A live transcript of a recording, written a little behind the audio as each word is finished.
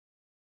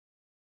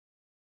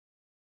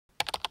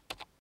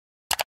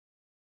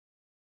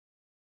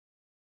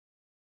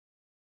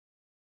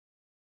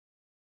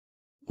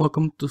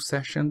Welcome to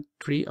session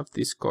 3 of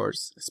this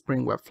course,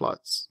 Spring Web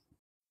Flux.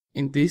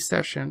 In this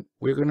session,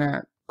 we're going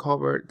to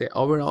cover the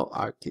overall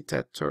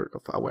architecture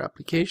of our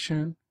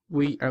application.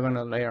 We are going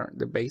to learn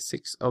the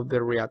basics of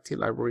the reactive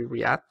library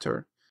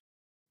Reactor.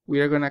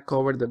 We are going to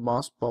cover the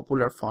most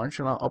popular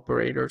functional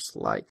operators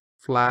like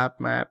flap,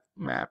 map,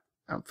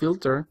 and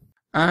filter.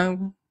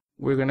 And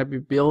we're going to be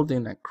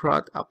building a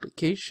CRUD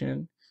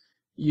application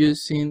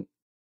using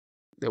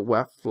the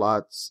Web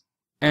Flux.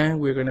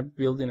 And we're going to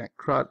be building a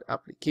CRUD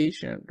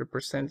application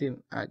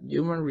representing a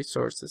human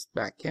resources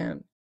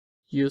backend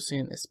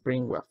using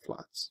Spring Web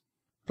Flux.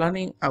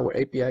 Planning our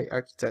API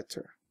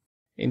architecture.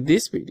 In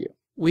this video,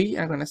 we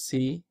are going to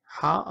see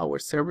how our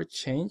server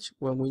changed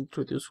when we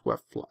introduce Web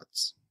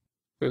Flux.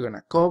 We're going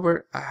to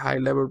cover a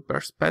high-level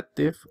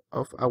perspective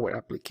of our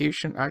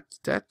application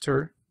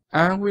architecture,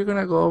 and we're going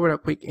to go over a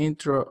quick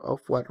intro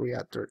of what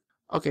Reactor.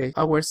 Okay,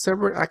 our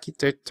server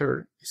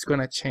architecture is going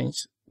to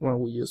change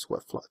when we use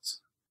Web Flux.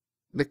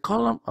 The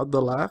column on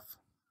the left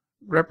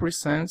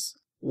represents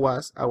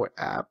was our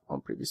app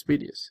on previous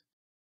videos.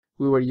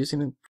 We were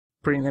using a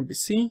print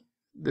MVC,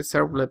 the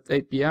servlet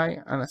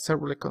API, and a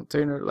servlet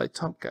container like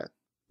Tomcat.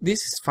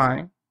 This is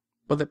fine,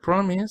 but the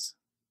problem is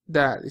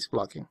that it's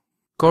blocking.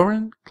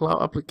 Current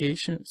cloud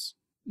applications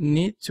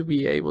need to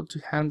be able to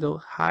handle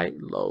high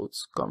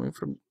loads coming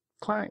from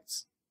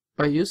clients.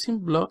 By using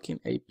blocking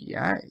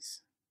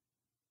APIs,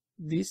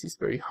 this is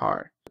very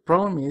hard. The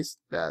problem is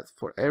that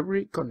for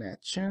every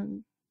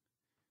connection,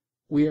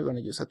 we are going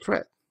to use a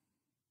thread,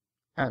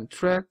 and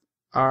threads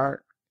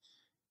are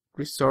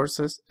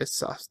resources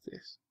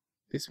exhaustive.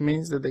 This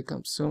means that they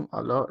consume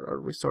a lot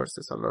of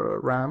resources, a lot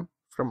of RAM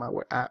from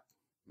our app,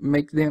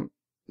 make them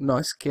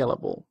not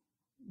scalable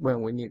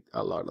when we need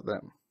a lot of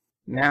them.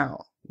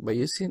 Now, by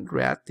using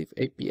reactive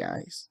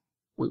APIs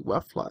with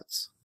Web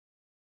Flux,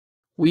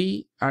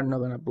 we are not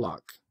going to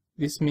block.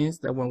 This means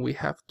that when we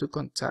have to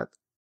contact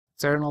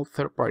external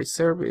third-party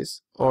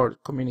service or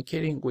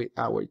communicating with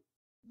our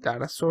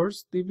data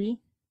source DB,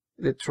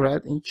 the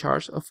thread in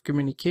charge of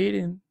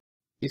communicating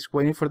is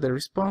waiting for the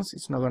response.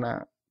 It's not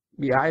gonna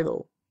be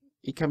idle.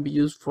 It can be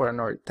used for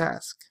another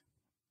task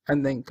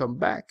and then come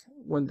back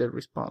when the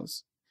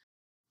response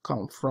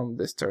comes from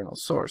the external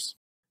source.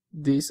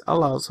 This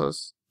allows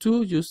us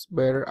to use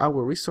better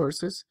our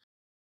resources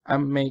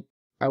and make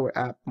our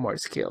app more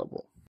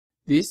scalable.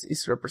 This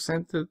is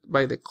represented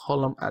by the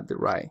column at the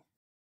right.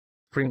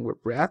 Spring Web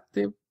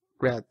Reactive,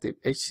 Reactive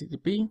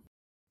HTTP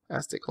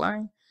as the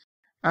client,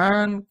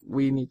 and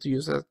we need to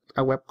use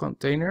a web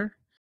container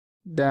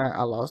that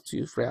allows to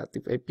use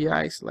reactive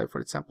APIs, like for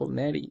example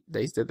Netty,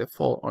 that is the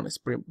default on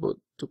Spring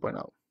Boot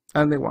 2.0,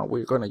 and the one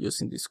we're going to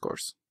use in this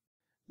course.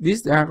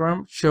 This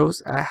diagram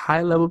shows a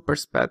high-level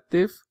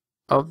perspective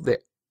of the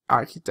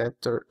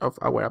architecture of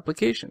our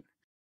application.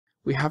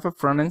 We have a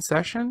front-end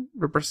session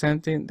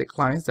representing the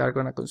clients that are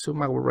going to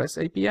consume our REST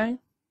API.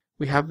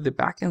 We have the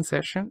backend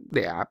session,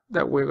 the app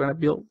that we're going to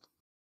build.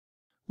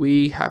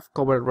 We have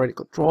covered already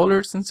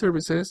controllers and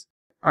services.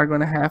 Are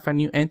going to have a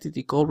new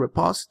entity called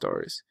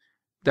repositories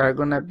that are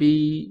going to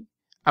be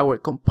our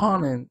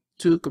component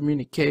to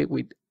communicate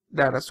with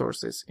data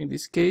sources. In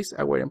this case,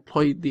 our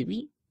employee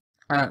DB.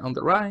 And on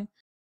the right,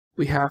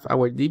 we have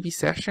our DB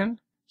session.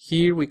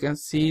 Here we can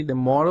see the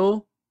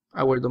model,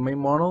 our domain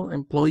model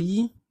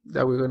employee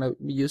that we're going to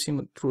be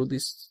using through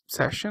this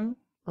session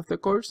of the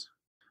course.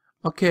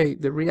 Okay,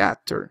 the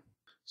Reactor.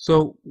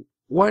 So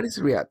what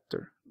is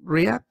Reactor?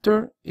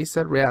 Reactor is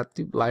a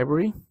reactive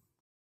library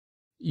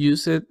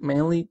used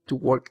mainly to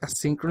work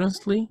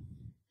asynchronously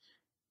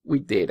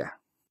with data.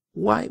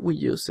 Why we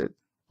use it?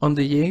 On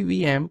the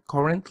JVM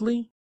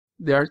currently,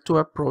 there are two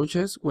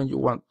approaches when you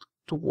want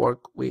to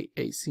work with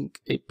async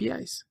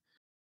APIs.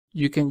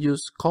 You can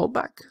use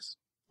callbacks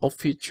or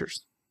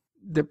features.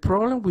 The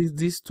problem with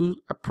these two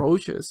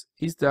approaches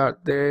is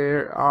that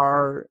they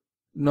are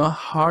not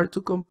hard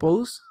to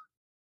compose,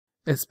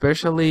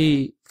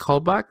 especially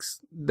callbacks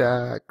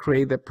that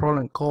create the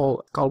problem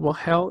called callback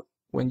hell.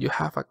 When you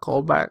have a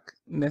callback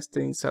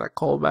nested inside a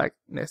callback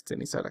nested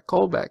inside a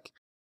callback,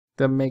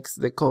 that makes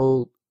the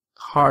code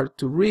hard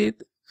to read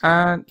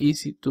and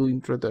easy to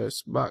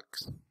introduce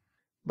bugs.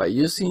 By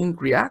using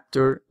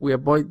Reactor, we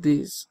avoid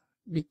this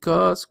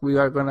because we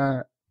are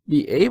gonna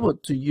be able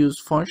to use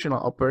functional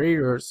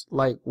operators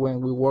like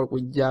when we work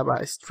with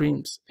Java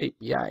Streams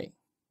API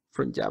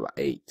from Java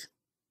 8.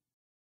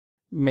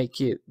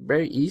 Make it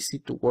very easy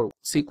to work with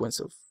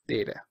sequence of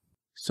data.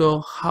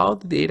 So how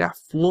the data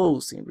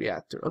flows in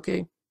Reactor?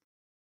 Okay,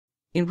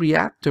 in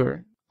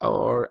Reactor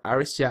or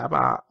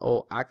RxJava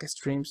or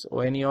ActStreams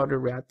or any other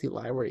reactive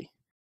library,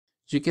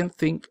 you can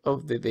think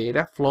of the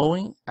data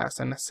flowing as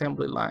an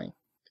assembly line.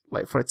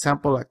 Like for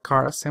example, a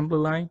car assembly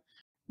line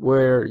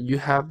where you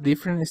have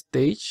different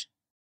stages.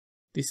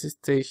 This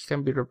stage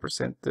can be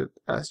represented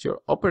as your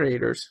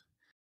operators,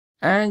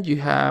 and you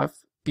have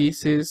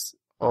pieces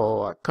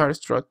or a car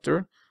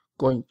structure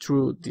going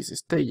through these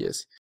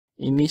stages.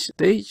 In each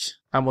stage,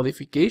 a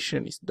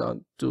modification is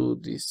done to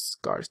this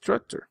car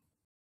structure.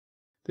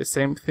 The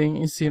same thing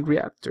is in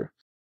Reactor.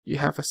 You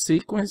have a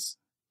sequence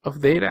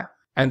of data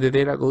and the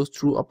data goes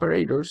through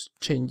operators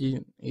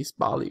changing its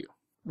value.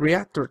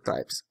 Reactor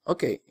types.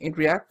 Okay, in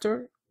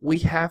Reactor we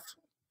have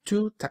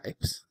two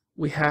types.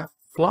 We have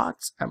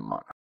flux and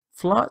mono.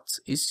 Flux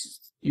is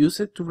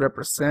used to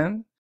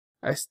represent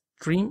a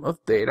stream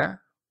of data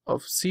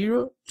of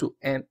 0 to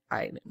n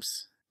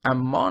items, and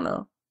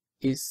mono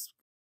is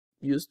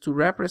used to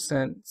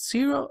represent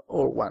 0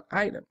 or 1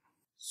 item.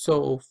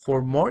 So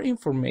for more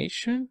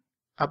information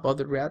about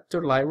the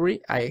Reactor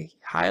library, I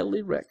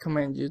highly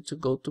recommend you to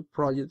go to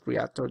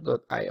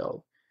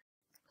projectreactor.io.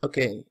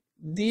 Okay,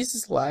 this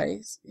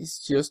slide is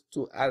just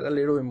to add a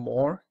little bit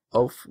more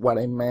of what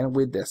I meant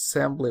with the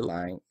assembly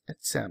line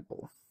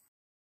example.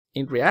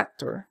 In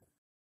Reactor,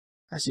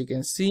 as you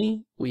can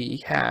see,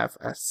 we have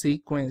a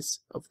sequence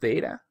of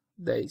data.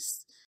 That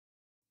is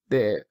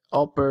the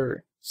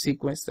upper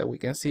sequence that we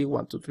can see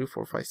 1, 2, 3,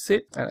 4, 5,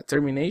 6, and a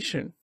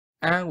termination.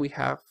 And we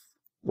have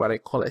what I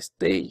call a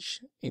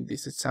stage. In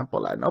this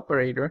example, an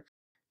operator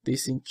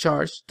is in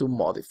charge to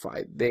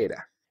modify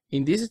data.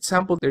 In this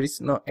example, there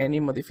is no any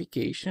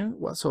modification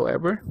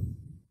whatsoever,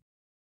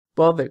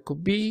 but there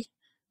could be.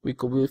 We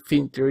could be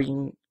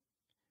filtering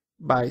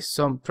by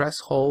some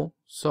threshold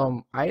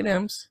some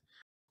items.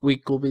 We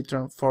could be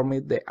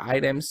transforming the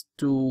items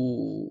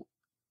to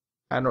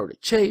another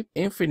shape,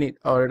 infinite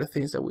other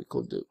things that we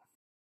could do.